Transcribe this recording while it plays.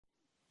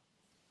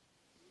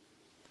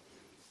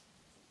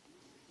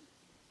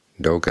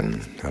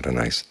Dogen had a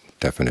nice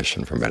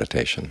definition for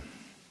meditation,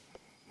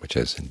 which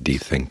is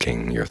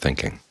dethinking your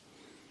thinking.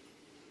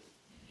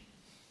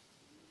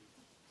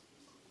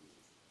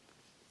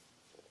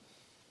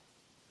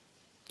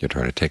 You're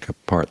trying to take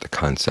apart the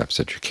concepts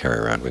that you carry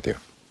around with you,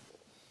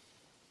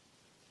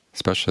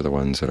 especially the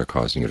ones that are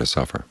causing you to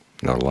suffer.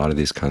 Now, a lot of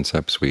these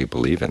concepts we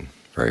believe in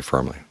very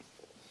firmly.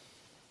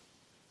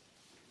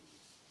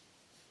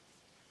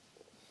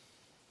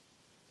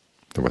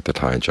 They're what the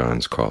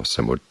Taijans call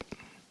samut.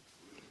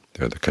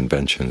 They're the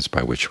conventions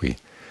by which we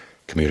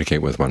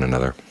communicate with one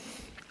another,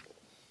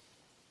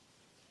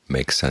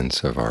 make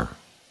sense of our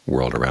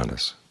world around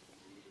us,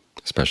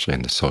 especially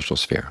in the social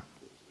sphere.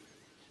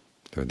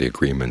 They're the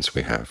agreements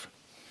we have,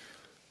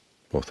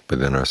 both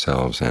within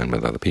ourselves and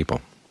with other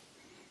people.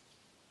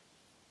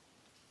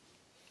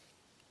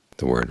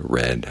 The word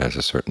red has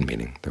a certain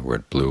meaning. The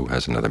word blue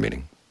has another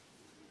meaning.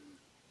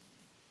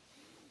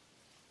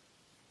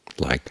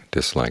 Like,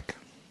 dislike.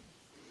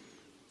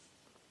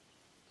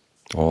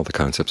 All the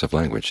concepts of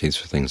language, these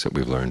are things that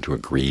we've learned to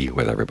agree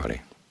with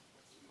everybody,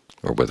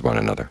 or with one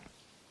another,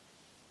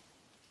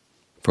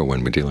 for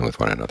when we're dealing with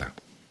one another.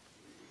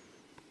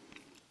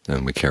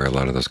 And we carry a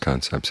lot of those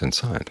concepts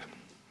inside.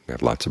 We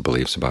have lots of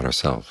beliefs about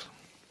ourselves,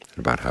 and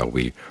about how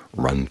we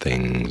run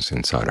things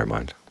inside our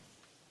mind.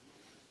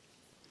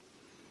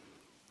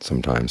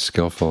 Sometimes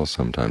skillful,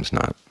 sometimes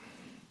not.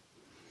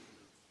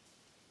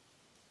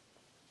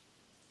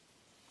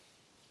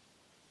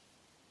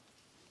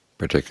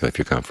 Particularly if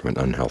you come from an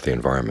unhealthy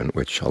environment,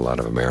 which a lot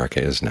of America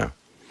is now.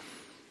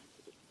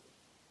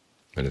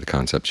 Many of the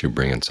concepts you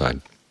bring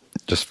inside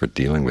just for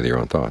dealing with your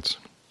own thoughts,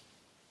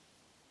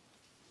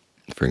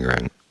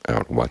 figuring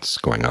out what's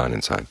going on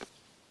inside,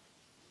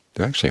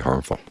 they're actually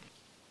harmful.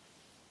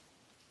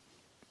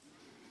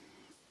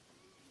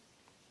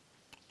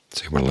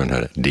 So you want to learn how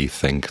to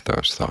de-think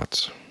those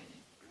thoughts.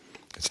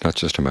 It's not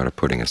just a matter of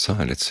putting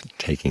aside, it's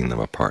taking them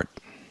apart,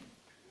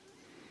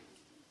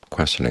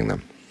 questioning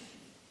them.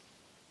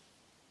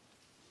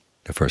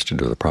 Now, first, to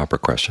do the proper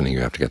questioning,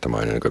 you have to get the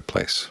mind in a good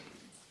place.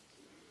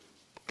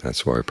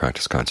 That's why we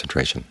practice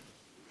concentration,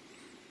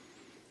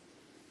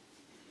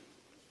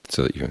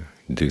 so that you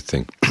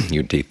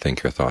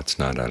de-think your thoughts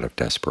not out of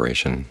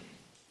desperation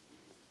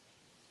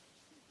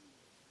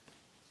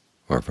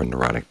or of a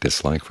neurotic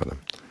dislike for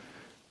them.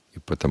 You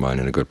put the mind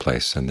in a good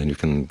place, and then you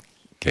can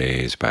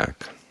gaze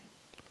back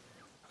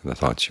on the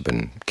thoughts you've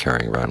been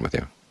carrying around with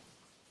you,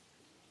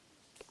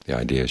 the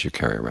ideas you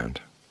carry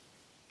around.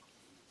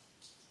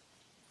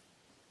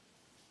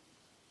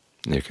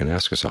 And you can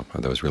ask yourself, are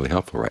those really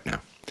helpful right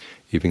now?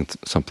 Even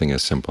something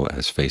as simple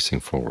as facing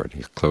forward.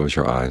 You close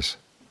your eyes,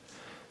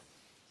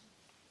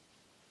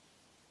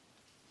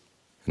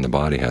 and the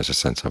body has a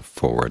sense of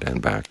forward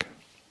and back.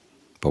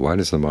 But why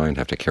does the mind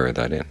have to carry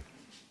that in?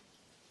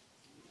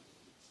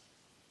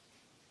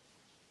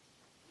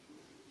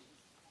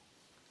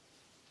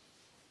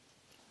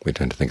 We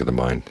tend to think of the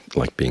mind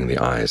like being the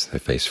eyes. They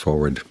face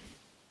forward.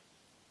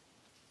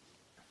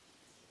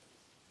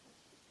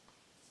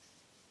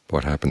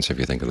 What happens if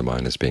you think of the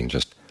mind as being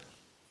just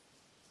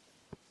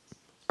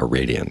a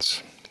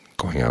radiance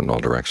going out in all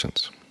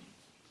directions,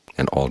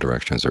 and all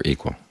directions are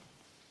equal?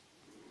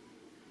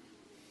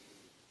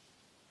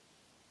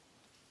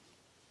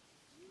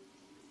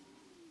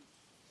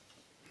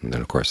 And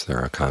then, of course, there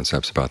are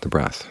concepts about the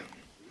breath.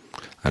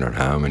 I don't know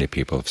how many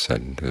people have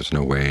said, there's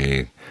no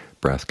way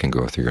breath can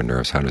go through your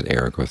nerves. How does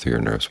air go through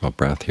your nerves? Well,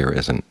 breath here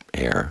isn't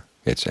air,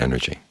 it's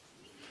energy.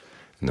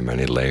 And there are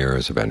many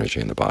layers of energy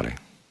in the body.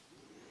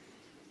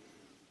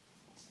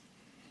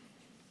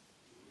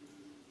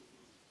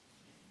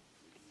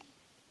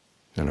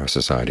 And our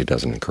society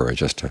doesn't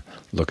encourage us to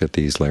look at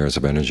these layers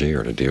of energy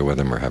or to deal with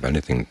them or have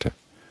anything to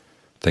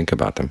think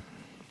about them.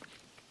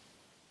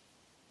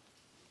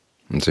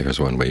 And so here's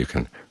one way you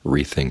can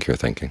rethink your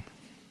thinking.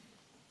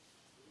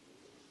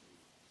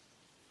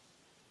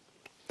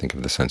 Think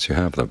of the sense you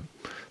have,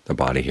 the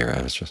body here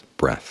as just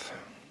breath.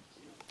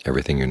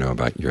 Everything you know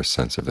about your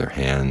sense of their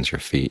hands, your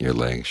feet, your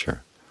legs,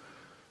 your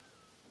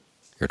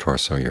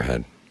torso, your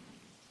head.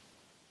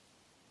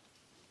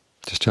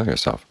 Just tell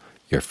yourself,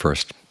 your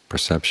first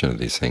perception of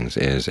these things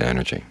is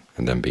energy,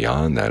 and then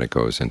beyond that it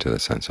goes into the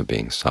sense of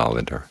being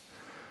solid or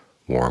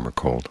warm or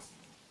cold.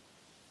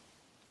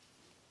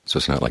 So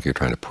it's not like you're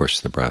trying to push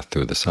the breath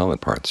through the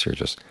solid parts, you're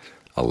just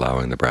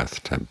allowing the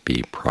breath to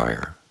be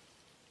prior,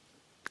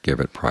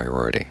 give it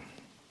priority,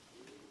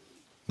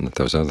 and let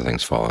those other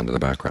things fall into the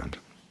background.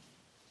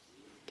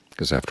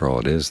 Because after all,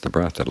 it is the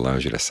breath that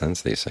allows you to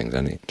sense these things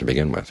to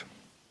begin with.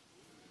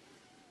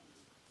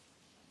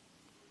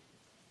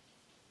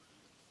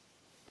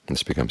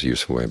 This becomes a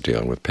useful way of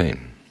dealing with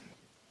pain.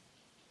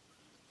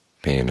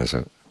 Pain, as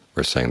we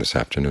were saying this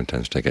afternoon,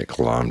 tends to get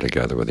glommed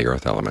together with the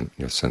earth element,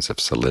 your sense of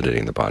solidity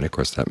in the body. Of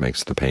course, that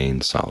makes the pain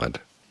solid.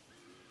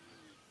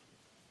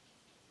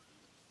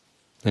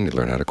 Then you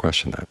learn how to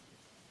question that.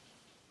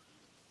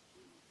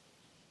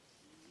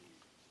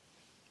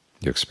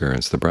 You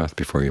experience the breath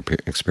before you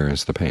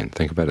experience the pain.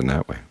 Think about it in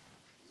that way.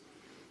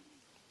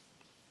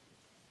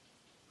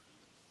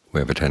 We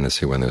have a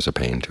tendency when there's a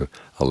pain to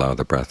allow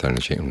the breath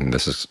energy, and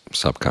this is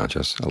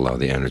subconscious, allow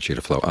the energy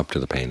to flow up to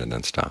the pain and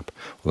then stop.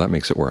 Well, that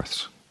makes it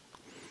worse.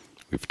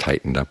 We've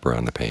tightened up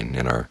around the pain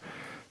in our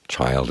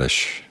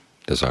childish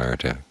desire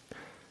to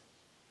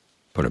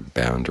put a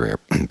boundary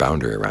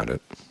around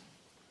it,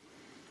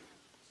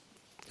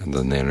 and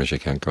then the energy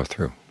can't go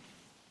through.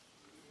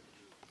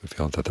 We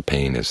feel that the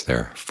pain is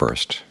there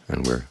first,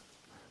 and the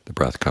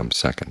breath comes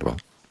second. Well,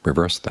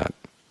 reverse that.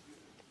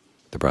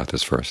 The breath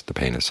is first, the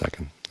pain is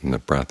second. And the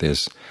breath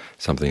is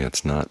something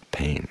that's not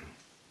pain.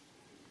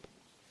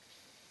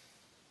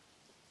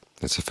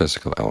 It's a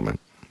physical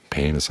element.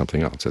 Pain is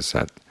something else. It's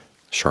that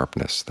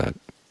sharpness, that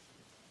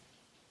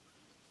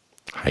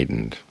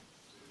heightened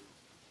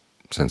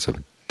sense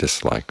of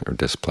dislike or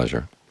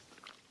displeasure,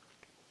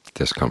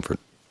 discomfort.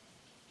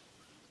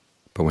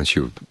 But once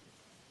you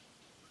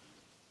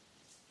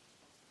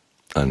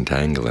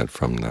untangle it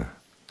from the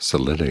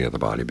solidity of the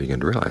body, begin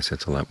to realize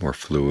it's a lot more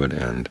fluid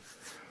and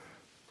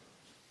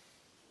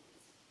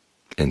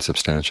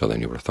insubstantial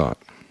than you would have thought.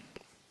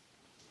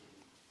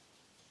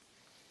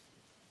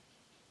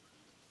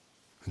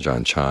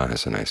 John Cha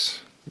has a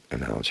nice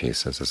analogy. He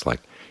says it's like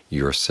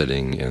you're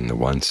sitting in the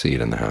one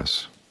seat in the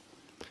house,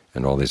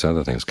 and all these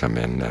other things come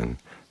in, and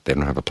they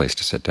don't have a place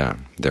to sit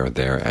down. They're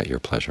there at your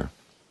pleasure.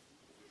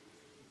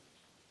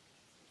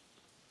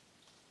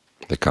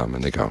 They come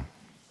and they go,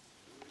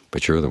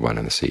 but you're the one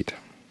in the seat.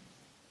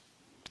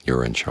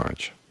 You're in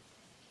charge.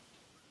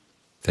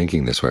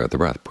 Thinking this way with the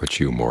breath puts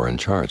you more in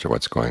charge of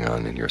what's going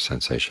on in your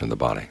sensation of the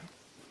body.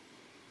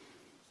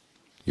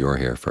 You're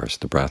here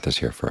first. The breath is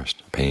here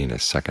first. Pain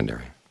is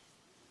secondary.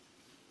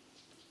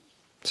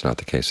 It's not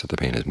the case that the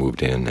pain has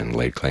moved in and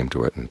laid claim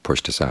to it and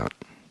pushed us out,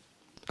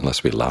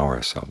 unless we allow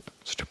ourselves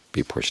to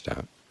be pushed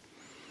out.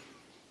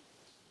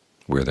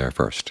 We're there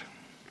first.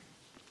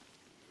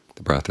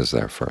 The breath is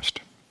there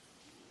first.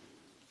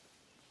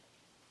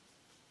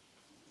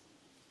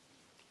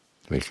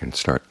 We can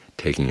start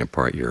taking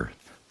apart your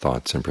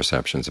thoughts and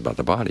perceptions about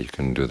the body. You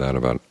can do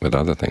that with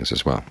other things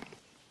as well.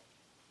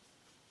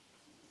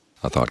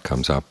 A thought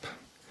comes up,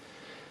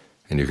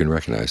 and you can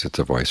recognize it's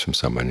a voice from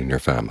someone in your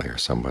family or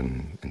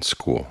someone in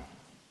school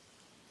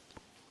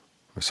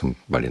or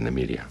somebody in the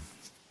media.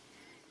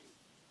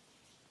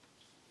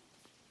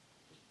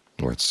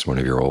 Or it's one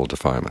of your old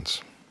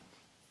defilements.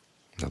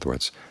 In other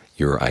words,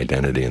 your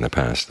identity in the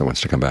past that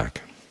wants to come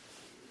back.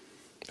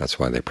 That's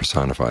why they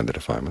personified the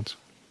defilements,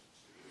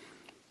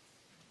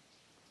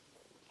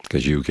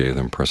 because you gave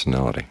them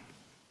personality.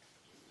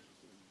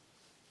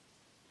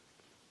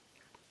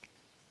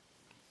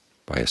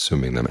 By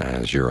assuming them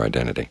as your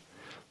identity.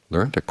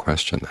 Learn to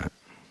question that.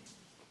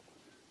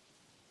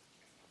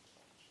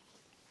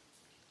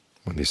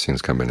 When these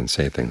things come in and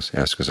say things,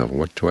 ask yourself,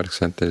 to what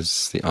extent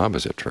is the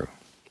opposite true?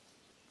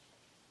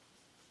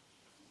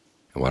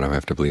 And why do I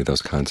have to believe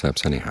those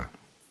concepts anyhow?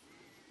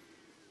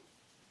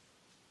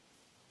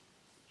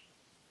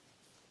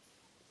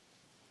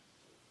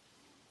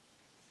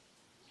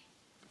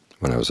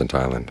 When I was in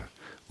Thailand,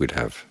 we'd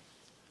have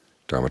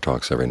Dharma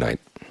talks every night.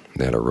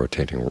 They had a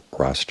rotating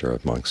roster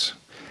of monks.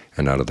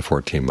 And out of the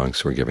 14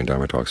 monks who were giving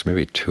Dharma talks,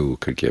 maybe 2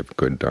 could give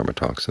good Dharma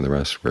talks, and the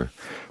rest were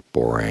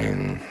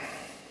boring,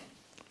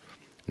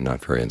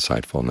 not very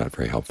insightful, not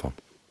very helpful.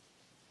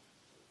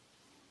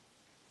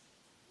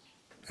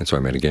 And so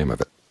I made a game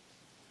of it.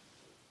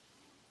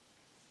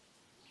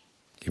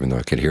 Even though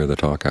I could hear the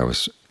talk, I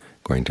was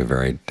going to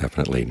very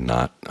definitely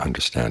not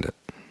understand it.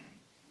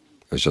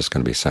 It was just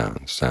going to be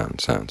sounds,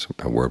 sounds, sounds.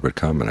 A word would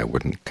come, and I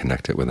wouldn't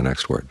connect it with the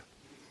next word.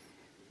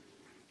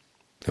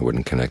 I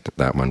wouldn't connect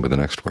that one with the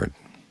next word.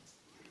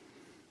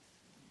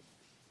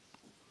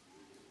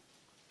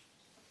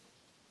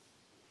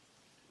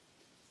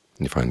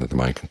 And you find that the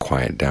mind can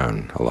quiet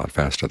down a lot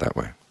faster that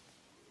way.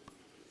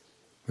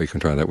 Or you can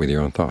try that with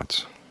your own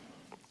thoughts.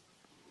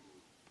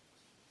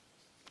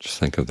 Just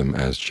think of them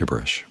as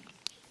gibberish.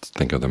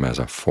 Think of them as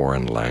a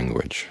foreign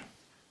language.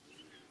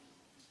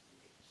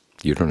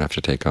 You don't have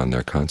to take on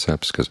their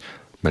concepts, because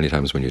many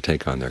times when you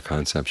take on their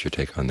concepts, you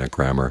take on their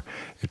grammar,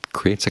 it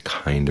creates a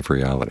kind of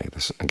reality.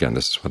 This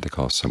is what they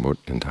call samut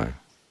in Thai.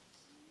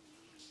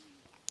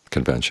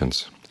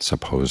 Conventions,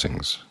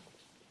 supposings.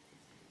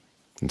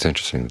 It's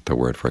interesting that the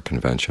word for a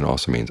convention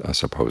also means a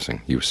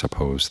supposing. You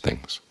suppose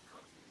things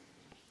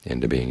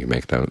into being. You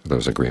make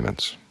those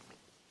agreements.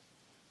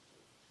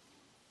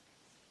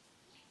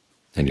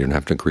 And you don't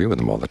have to agree with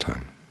them all the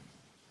time.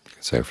 You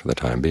can say, for the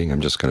time being, I'm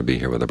just going to be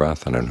here with the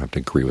breath, and I don't have to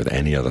agree with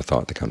any other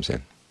thought that comes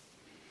in,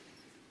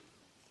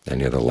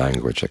 any other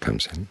language that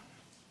comes in.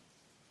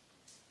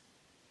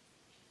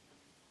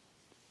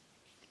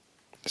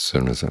 As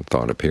soon as a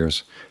thought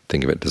appears,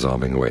 think of it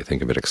dissolving away.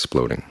 Think of it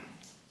exploding.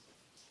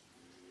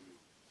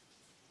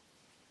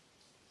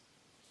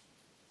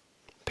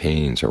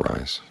 Pains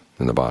arise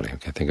in the body.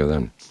 Okay, think of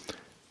them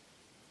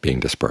being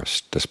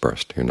dispersed.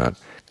 You're not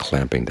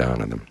clamping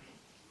down on them.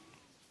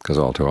 Because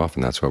all too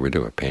often that's what we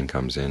do. If pain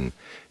comes in,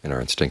 and our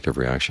instinctive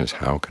reaction is,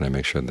 how can I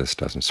make sure this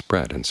doesn't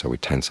spread? And so we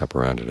tense up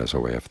around it as a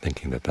way of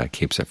thinking that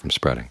keeps it from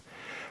spreading.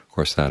 Of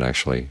course, that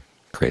actually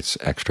creates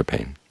extra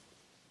pain.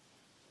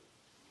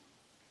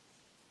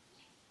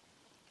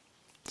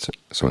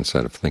 So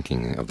instead of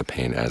thinking of the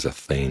pain as a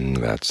thing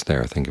that's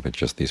there, think of it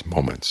just these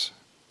moments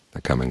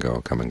that come and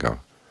go, come and go.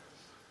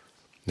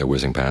 They're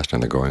whizzing past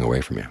and they're going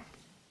away from you.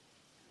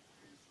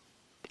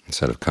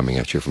 Instead of coming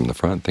at you from the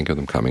front, think of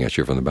them coming at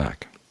you from the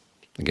back.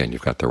 Again,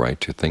 you've got the right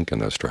to think in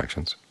those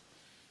directions,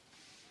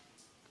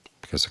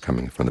 because they're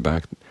coming from the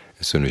back.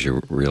 As soon as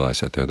you realize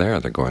that they're there,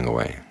 they're going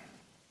away.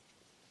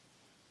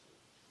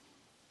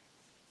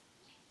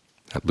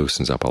 That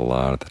loosens up a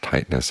lot of the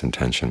tightness and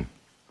tension,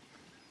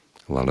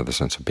 a lot of the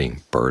sense of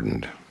being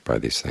burdened by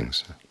these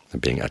things,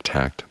 of being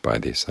attacked by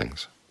these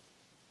things,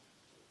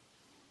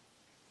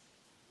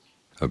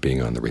 of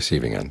being on the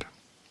receiving end.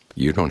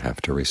 You don't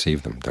have to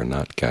receive them. They're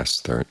not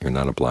guests. You're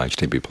not obliged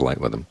to be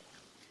polite with them.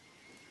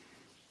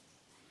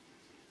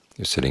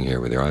 You're sitting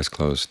here with your eyes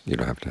closed. You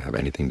don't have to have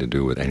anything to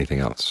do with anything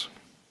else.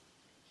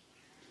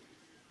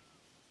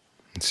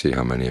 And see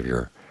how many of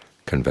your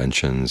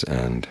conventions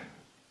and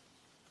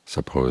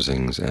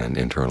supposings and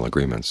internal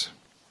agreements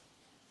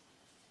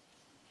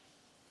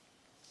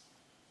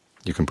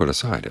you can put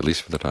aside, at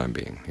least for the time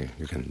being.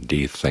 You can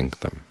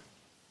de-think them.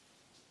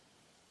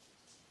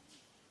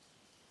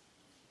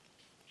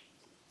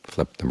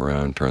 Flip them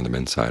around, turn them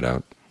inside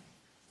out.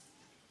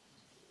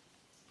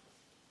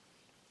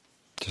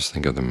 Just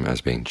think of them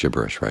as being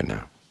gibberish right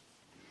now.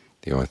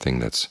 The only thing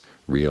that's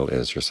real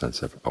is your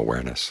sense of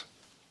awareness,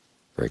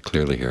 very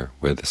clearly here,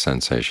 with the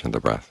sensation of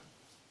the breath,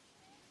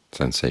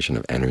 sensation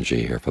of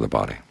energy here for the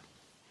body.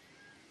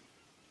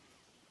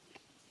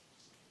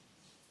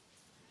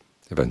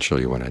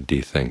 Eventually you want to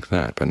de-think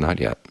that, but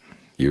not yet.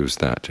 Use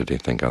that to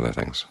de-think other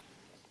things.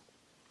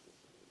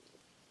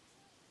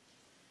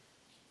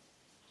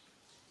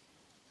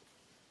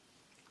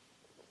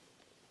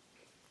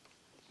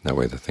 That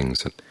way the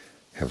things that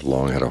have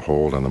long had a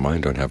hold on the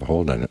mind don't have a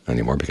hold on it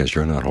anymore, because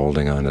you're not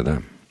holding on to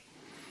them.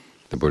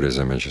 The Buddha's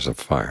image is of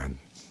fire.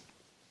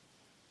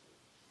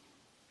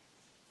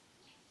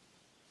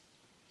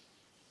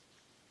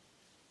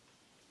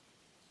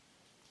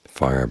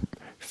 Fire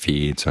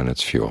feeds on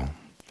its fuel.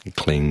 It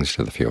clings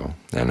to the fuel,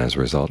 and as a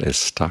result is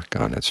stuck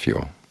on its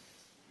fuel.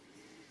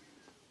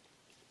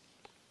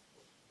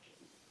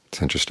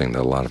 It's interesting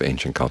that a lot of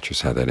ancient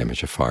cultures have that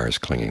image of fire as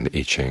clinging. The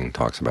I Ching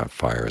talks about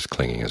fire as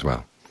clinging as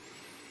well.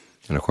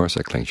 And of course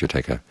it clings. You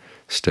take a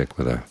stick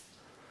with a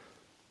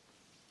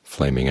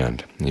flaming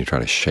end, and you try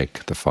to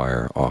shake the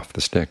fire off the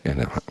stick, and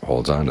it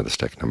holds on to the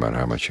stick no matter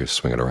how much you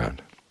swing it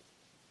around.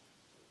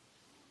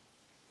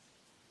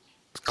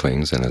 It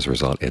clings, and as a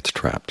result it's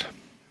trapped.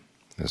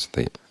 That's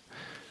the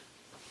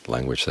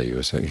language they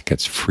use. It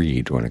gets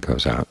freed when it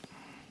goes out.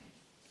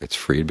 It's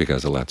freed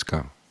because it lets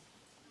go.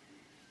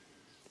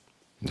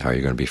 And how are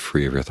you going to be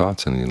free of your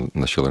thoughts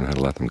unless you learn how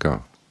to let them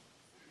go?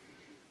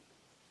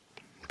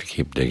 If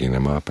you keep digging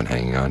them up and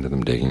hanging on to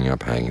them, digging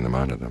up, hanging them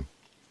onto them,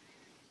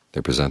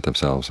 they present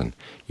themselves, and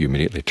you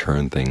immediately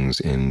turn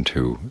things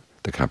into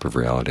the kind of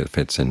reality that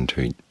fits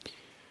into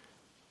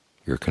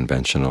your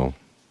conventional,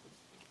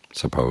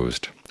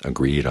 supposed,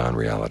 agreed-on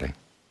reality.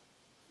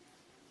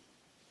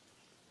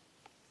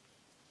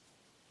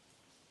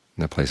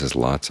 And that places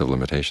lots of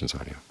limitations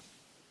on you.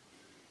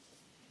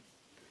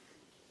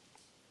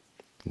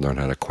 Learn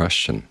how to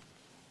question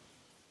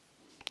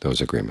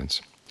those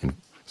agreements and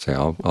say,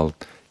 I'll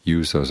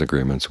use those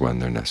agreements when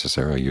they're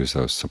necessary. I'll use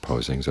those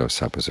supposings, those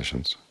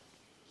suppositions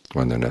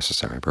when they're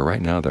necessary. But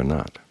right now they're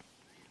not.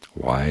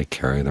 Why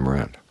carry them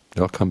around?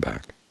 They'll come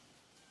back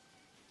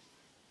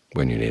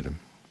when you need them.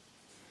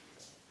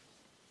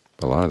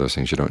 But a lot of those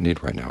things you don't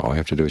need right now. All you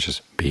have to do is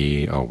just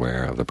be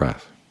aware of the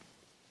breath.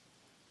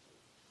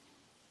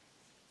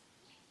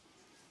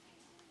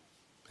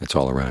 It's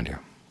all around you.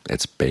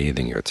 It's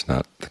bathing you. It's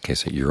not the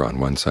case that you're on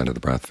one side of the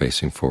breath,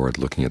 facing forward,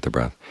 looking at the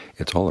breath.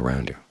 It's all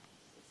around you.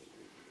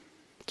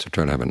 So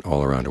try to have an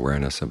all-around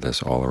awareness of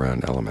this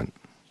all-around element,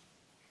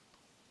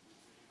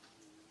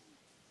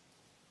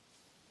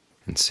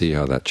 and see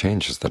how that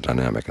changes the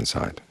dynamic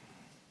inside.